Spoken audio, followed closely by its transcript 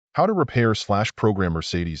How to repair/program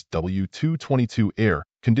Mercedes W222 air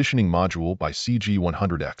conditioning module by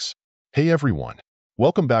CG100X. Hey everyone,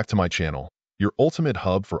 welcome back to my channel, your ultimate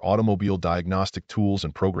hub for automobile diagnostic tools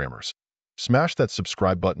and programmers. Smash that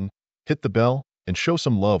subscribe button, hit the bell, and show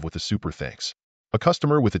some love with a super thanks. A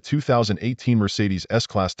customer with a 2018 Mercedes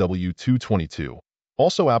S-Class W222,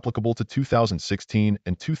 also applicable to 2016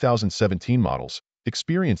 and 2017 models,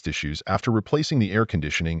 experienced issues after replacing the air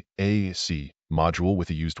conditioning AC module with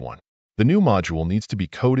a used one. The new module needs to be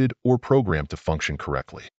coded or programmed to function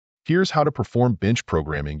correctly. Here's how to perform bench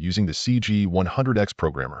programming using the CG100X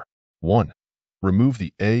programmer. 1. Remove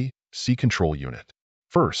the AC control unit.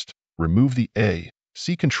 First, remove the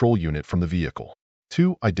AC control unit from the vehicle.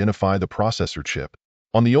 2. Identify the processor chip.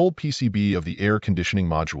 On the old PCB of the air conditioning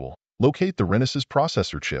module, locate the Renesas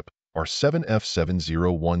processor chip,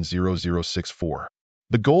 R7F70100064.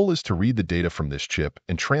 The goal is to read the data from this chip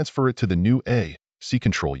and transfer it to the new AC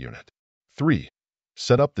control unit. 3.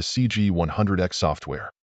 Set up the CG100X software.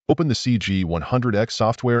 Open the CG100X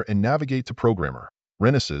software and navigate to Programmer,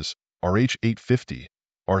 Renesas, RH850,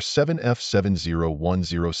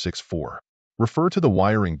 R7F701064. Refer to the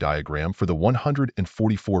wiring diagram for the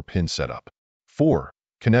 144-pin setup. 4.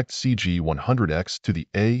 Connect CG100X to the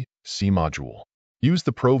AC module. Use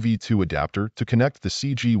the Pro V2 adapter to connect the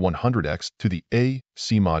CG100X to the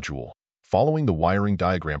AC module, following the wiring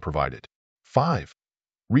diagram provided. 5.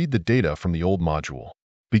 Read the data from the old module.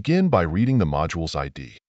 Begin by reading the module's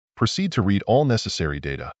ID. Proceed to read all necessary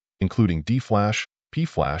data, including D-flash,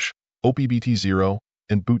 P-flash, OPBT0,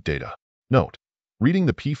 and boot data. Note: reading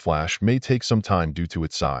the P-flash may take some time due to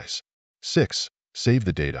its size. 6. Save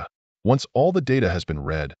the data. Once all the data has been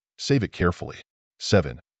read, save it carefully.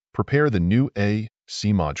 7. Prepare the new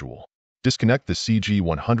AC module. Disconnect the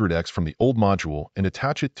CG100X from the old module and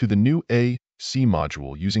attach it to the new AC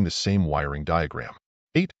module using the same wiring diagram.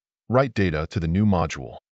 8. Write data to the new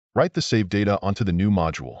module. Write the saved data onto the new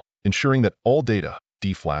module, ensuring that all data,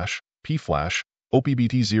 D-flash, P-flash,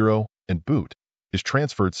 OPBT0, and boot, is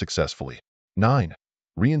transferred successfully. 9.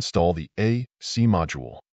 Reinstall the AC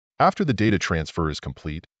module. After the data transfer is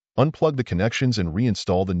complete, unplug the connections and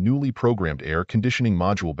reinstall the newly programmed air conditioning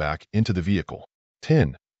module back into the vehicle.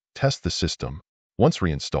 10. Test the system. Once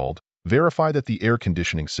reinstalled, verify that the air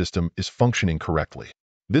conditioning system is functioning correctly.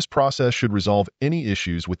 This process should resolve any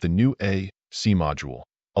issues with the new AC module,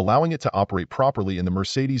 allowing it to operate properly in the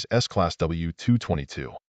Mercedes S-Class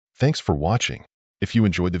W222. Thanks for watching. If you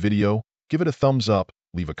enjoyed the video, give it a thumbs up,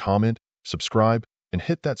 leave a comment, subscribe, and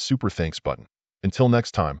hit that super thanks button. Until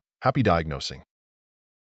next time, happy diagnosing.